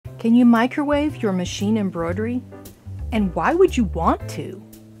Can you microwave your machine embroidery? And why would you want to?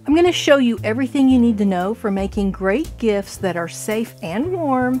 I'm going to show you everything you need to know for making great gifts that are safe and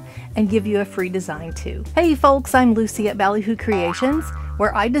warm and give you a free design too. Hey folks, I'm Lucy at Ballyhoo Creations,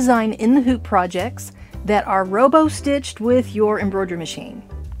 where I design in the hoop projects that are robo-stitched with your embroidery machine.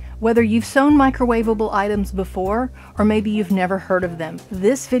 Whether you've sewn microwavable items before, or maybe you've never heard of them,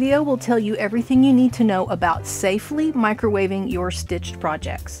 this video will tell you everything you need to know about safely microwaving your stitched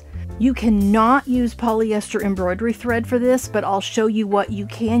projects. You cannot use polyester embroidery thread for this, but I'll show you what you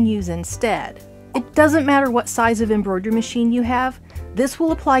can use instead. It doesn't matter what size of embroidery machine you have, this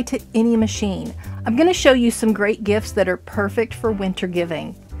will apply to any machine. I'm going to show you some great gifts that are perfect for winter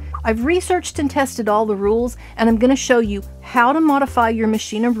giving. I've researched and tested all the rules, and I'm going to show you how to modify your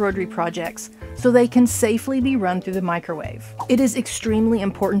machine embroidery projects so they can safely be run through the microwave. It is extremely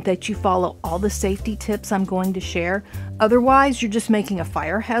important that you follow all the safety tips I'm going to share. Otherwise, you're just making a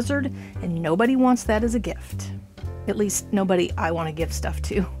fire hazard, and nobody wants that as a gift. At least nobody I want to give stuff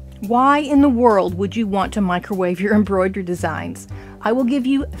to. Why in the world would you want to microwave your embroidery designs? I will give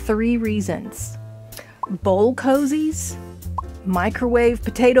you 3 reasons. Bowl cozies, microwave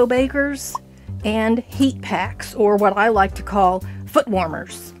potato bakers, and heat packs, or what I like to call foot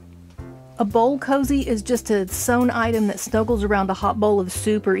warmers. A bowl cozy is just a sewn item that snuggles around a hot bowl of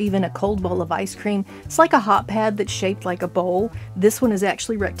soup or even a cold bowl of ice cream. It's like a hot pad that's shaped like a bowl. This one is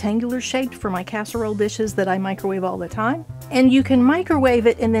actually rectangular shaped for my casserole dishes that I microwave all the time. And you can microwave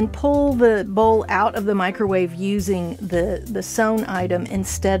it and then pull the bowl out of the microwave using the sewn item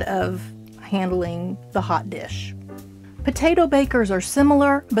instead of handling the hot dish. Potato bakers are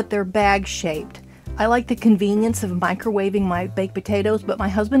similar, but they're bag-shaped. I like the convenience of microwaving my baked potatoes, but my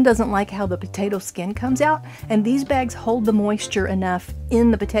husband doesn't like how the potato skin comes out, and these bags hold the moisture enough in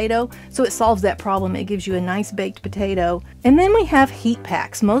the potato, so it solves that problem. It gives you a nice baked potato. And then we have heat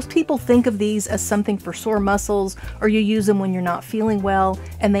packs. Most people think of these as something for sore muscles, or you use them when you're not feeling well,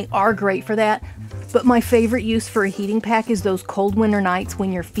 and they are great for that. But my favorite use for a heating pack is those cold winter nights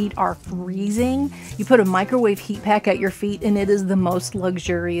when your feet are freezing. You put a microwave heat pack at your feet and it is the most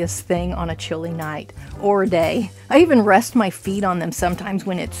luxurious thing on a chilly night or day. I even rest my feet on them sometimes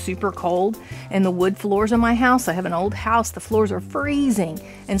when it's super cold. And the wood floors of my house, I have an old house, the floors are freezing.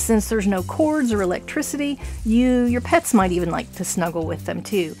 And since there's no cords or electricity, your pets might even like to snuggle with them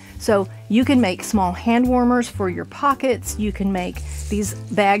too. So you can make small hand warmers for your pockets, you can make these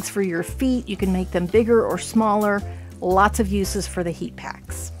bags for your feet, you can make them bigger or smaller, lots of uses for the heat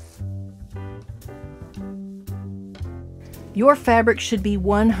packs. Your fabric should be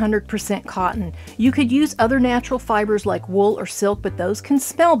 100% cotton. You could use other natural fibers like wool or silk, but those can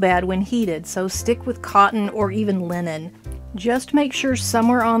smell bad when heated, so stick with cotton or even linen. Just make sure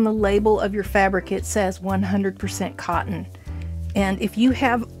somewhere on the label of your fabric it says 100% cotton. And if you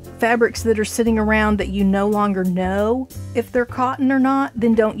have fabrics that are sitting around that you no longer know if they're cotton or not,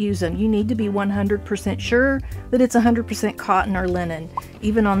 then don't use them. You need to be 100% sure that it's 100% cotton or linen.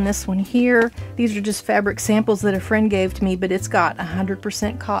 Even on this one here, these are just fabric samples that a friend gave to me, but it's got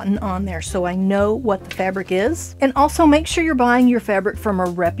 100% cotton on there, so I know what the fabric is. And also make sure you're buying your fabric from a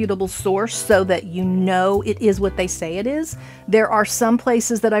reputable source so that you know it is what they say it is. There are some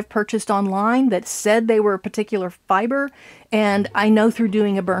places that I've purchased online that said they were a particular fiber, and I know through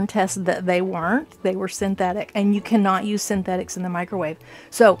doing a burn test that they weren't. They were synthetic, and you cannot use synthetics in the microwave.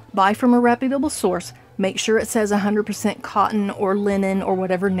 So buy from a reputable source. Make sure it says 100% cotton or linen or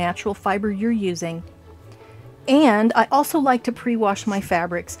whatever natural fiber you're using. And I also like to pre-wash my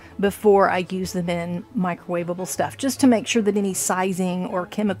fabrics before I use them in microwavable stuff, just to make sure that any sizing or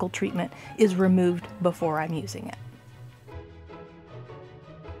chemical treatment is removed before I'm using it.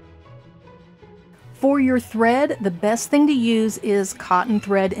 For your thread, the best thing to use is cotton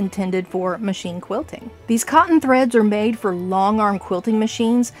thread intended for machine quilting. These cotton threads are made for long arm quilting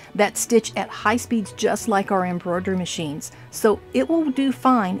machines that stitch at high speeds just like our embroidery machines, so it will do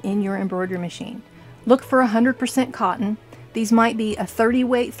fine in your embroidery machine. Look for 100% cotton. These might be a 30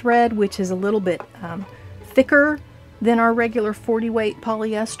 weight thread, which is a little bit thicker than our regular 40 weight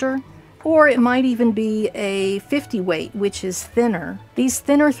polyester. Or it might even be a 50 weight, which is thinner. These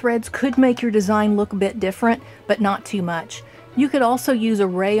thinner threads could make your design look a bit different, but not too much. You could also use a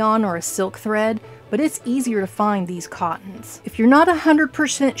rayon or a silk thread, but it's easier to find these cottons. If you're not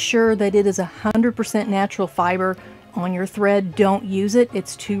 100% sure that it is 100% natural fiber on your thread, don't use it.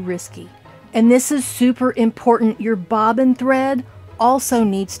 It's too risky. And this is super important. Your bobbin thread also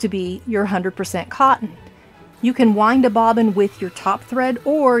needs to be your 100% cotton. You can wind a bobbin with your top thread,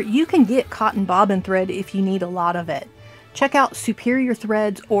 or you can get cotton bobbin thread if you need a lot of it. Check out Superior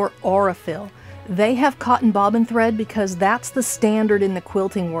Threads or Aurifil. They have cotton bobbin thread because that's the standard in the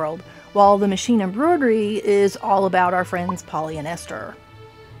quilting world, while the machine embroidery is all about our friends polyester.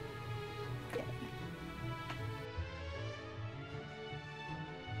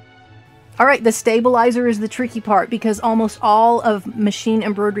 All right, the stabilizer is the tricky part because almost all of machine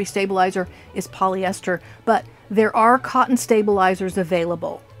embroidery stabilizer is polyester, but there are cotton stabilizers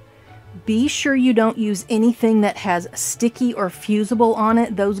available. Be sure you don't use anything that has sticky or fusible on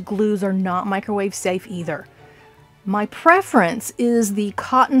it. Those glues are not microwave safe either. My preference is the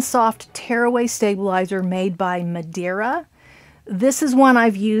Cotton Soft Tearaway Stabilizer made by Madeira. This is one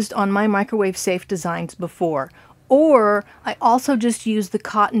I've used on my microwave safe designs before. Or I also just use the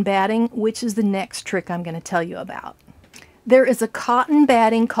cotton batting, which is the next trick I'm going to tell you about. There is a cotton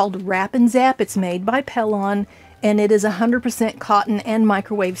batting called Wrap and Zap. It's made by Pellon, and it is 100% cotton and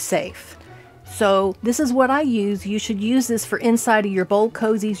microwave safe. So this is what I use. You should use this for inside of your bowl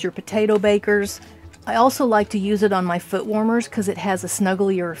cozies, your potato bakers. I also like to use it on my foot warmers because it has a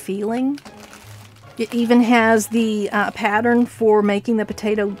snugglier feeling. It even has the pattern for making the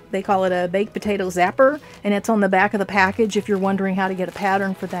potato, they call it a baked potato zapper, and it's on the back of the package if you're wondering how to get a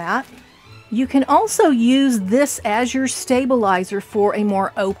pattern for that. You can also use this as your stabilizer for a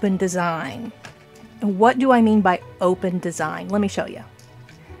more open design. What do I mean by open design? Let me show you.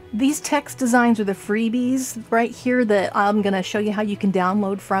 These text designs are the freebies right here that I'm going to show you how you can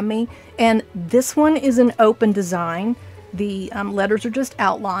download from me. And this one is an open design. The letters are just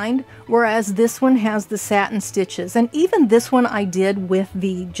outlined, whereas this one has the satin stitches. And even this one I did with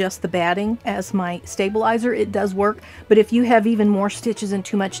just the batting as my stabilizer. It does work, but if you have even more stitches and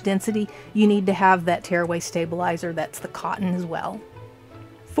too much density, you need to have that tearaway stabilizer. That's the cotton as well.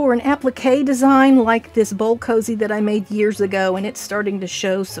 For an applique design like this bowl cozy that I made years ago, and it's starting to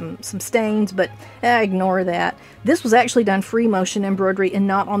show some stains, but ignore that. This was actually done free motion embroidery and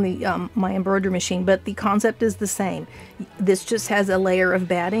not on the my embroidery machine, but the concept is the same. This just has a layer of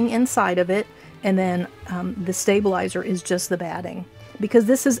batting inside of it, and then the stabilizer is just the batting. Because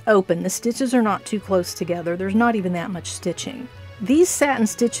this is open, the stitches are not too close together. There's not even that much stitching. These satin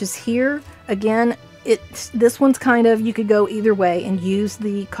stitches here, again, this one's kind of, you could go either way and use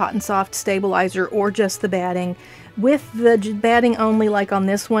the Cotton Soft Stabilizer or just the batting. With the batting only, like on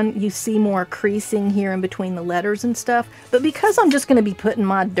this one, you see more creasing here in between the letters and stuff. But because I'm just going to be putting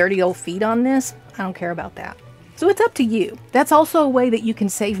my dirty old feet on this, I don't care about that. So it's up to you. That's also a way that you can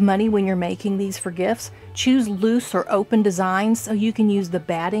save money when you're making these for gifts. Choose loose or open designs so you can use the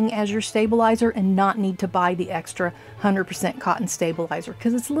batting as your stabilizer and not need to buy the extra 100% cotton stabilizer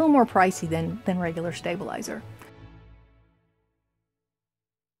because it's a little more pricey than regular stabilizer.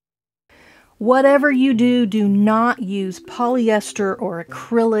 Whatever you do, do not use polyester or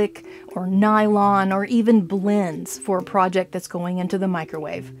acrylic or nylon or even blends for a project that's going into the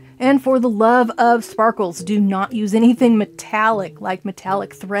microwave. And for the love of sparkles, do not use anything metallic like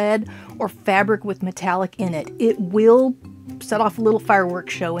metallic thread or fabric with metallic in it. It will set off a little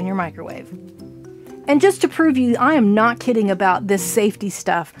fireworks show in your microwave. And just to prove you, I am not kidding about this safety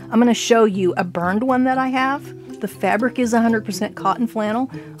stuff. I'm going to show you a burned one that I have. The fabric is 100% cotton flannel.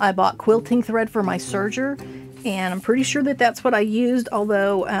 I bought quilting thread for my serger, and I'm pretty sure that that's what I used,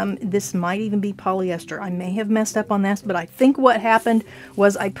 although this might even be polyester. I may have messed up on this, but I think what happened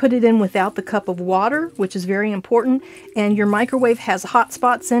was I put it in without the cup of water, which is very important, and your microwave has hot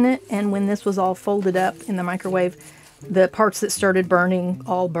spots in it, and when this was all folded up in the microwave, the parts that started burning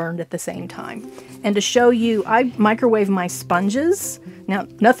all burned at the same time. And to show you, I microwave my sponges. Now,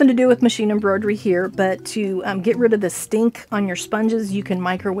 nothing to do with machine embroidery here, but to get rid of the stink on your sponges, you can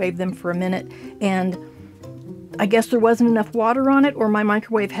microwave them for a minute. And I guess there wasn't enough water on it, or my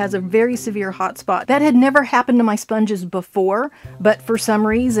microwave has a very severe hot spot. That had never happened to my sponges before, but for some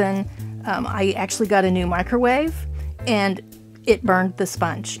reason, I actually got a new microwave, and it burned the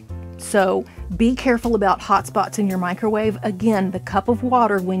sponge. So be careful about hot spots in your microwave. Again, the cup of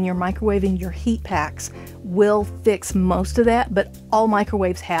water when you're microwaving your heat packs will fix most of that, but all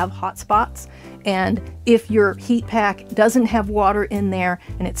microwaves have hot spots. And if your heat pack doesn't have water in there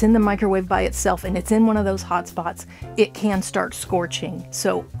and it's in the microwave by itself and it's in one of those hot spots, it can start scorching.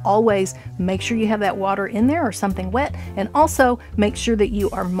 So always make sure you have that water in there or something wet, and also make sure that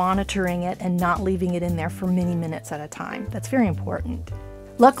you are monitoring it and not leaving it in there for many minutes at a time. That's very important.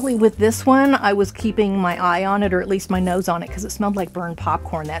 Luckily with this one, I was keeping my eye on it, or at least my nose on it, because it smelled like burned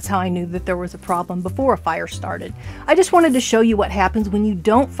popcorn. That's how I knew that there was a problem before a fire started. I just wanted to show you what happens when you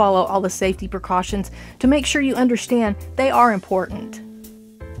don't follow all the safety precautions to make sure you understand they are important.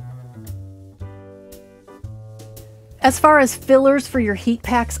 As far as fillers for your heat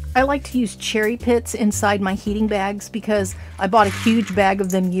packs, I like to use cherry pits inside my heating bags because I bought a huge bag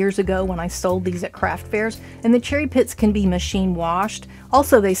of them years ago when I sold these at craft fairs, and the cherry pits can be machine washed.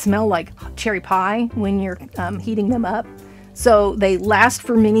 Also, they smell like cherry pie when you're heating them up. So they last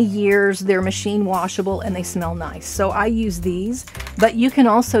for many years, they're machine washable, and they smell nice. So I use these, but you can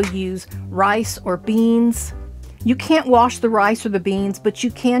also use rice or beans. You can't wash the rice or the beans, but you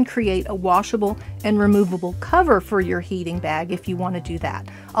can create a washable and removable cover for your heating bag if you want to do that.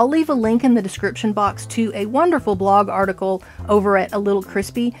 I'll leave a link in the description box to a wonderful blog article over at A Little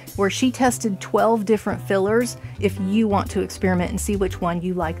Crispy where she tested 12 different fillers if you want to experiment and see which one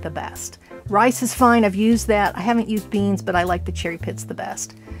you like the best. Rice is fine, I've used that. I haven't used beans, but I like the cherry pits the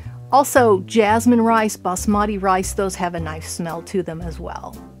best. Also, jasmine rice, basmati rice, those have a nice smell to them as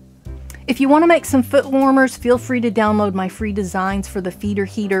well. If you want to make some foot warmers, feel free to download my free designs for the feeder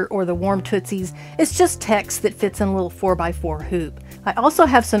heater or the warm tootsies. It's just text that fits in a little 4x4 hoop. I also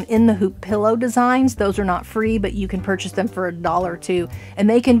have some in the hoop pillow designs. Those are not free, but you can purchase them for $1 or $2, and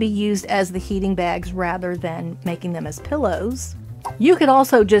they can be used as the heating bags rather than making them as pillows. You could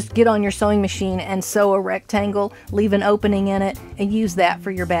also just get on your sewing machine and sew a rectangle, leave an opening in it, and use that for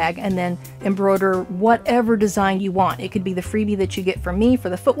your bag, and then embroider whatever design you want. It could be the freebie that you get from me for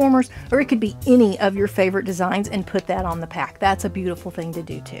the foot warmers, or it could be any of your favorite designs and put that on the pack. That's a beautiful thing to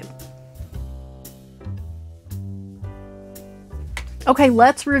do too. Okay,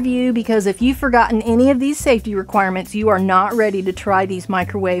 let's review, because if you've forgotten any of these safety requirements, you are not ready to try these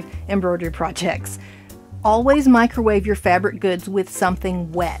microwave embroidery projects. Always microwave your fabric goods with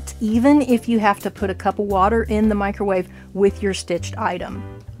something wet, even if you have to put a cup of water in the microwave with your stitched item.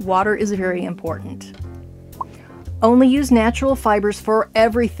 Water is very important. Only use natural fibers for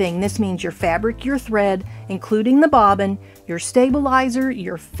everything. This means your fabric, your thread, including the bobbin, your stabilizer,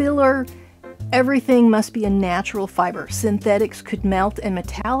 your filler. Everything must be a natural fiber. Synthetics could melt, and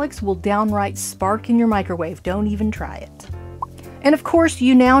metallics will downright spark in your microwave. Don't even try it. And of course,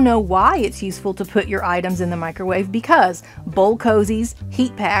 you now know why it's useful to put your items in the microwave, because bowl cozies,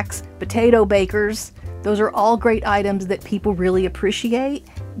 heat packs, potato bakers, those are all great items that people really appreciate.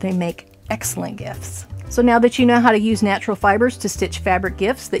 They make excellent gifts. So now that you know how to use natural fibers to stitch fabric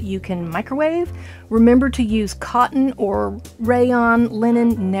gifts that you can microwave, remember to use cotton or rayon,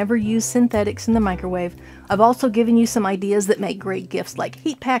 linen. Never use synthetics in the microwave. I've also given you some ideas that make great gifts like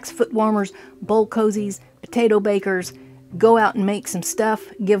heat packs, foot warmers, bowl cozies, potato bakers. Go out and make some stuff,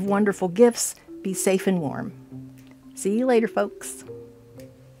 give wonderful gifts, be safe and warm. See you later, folks.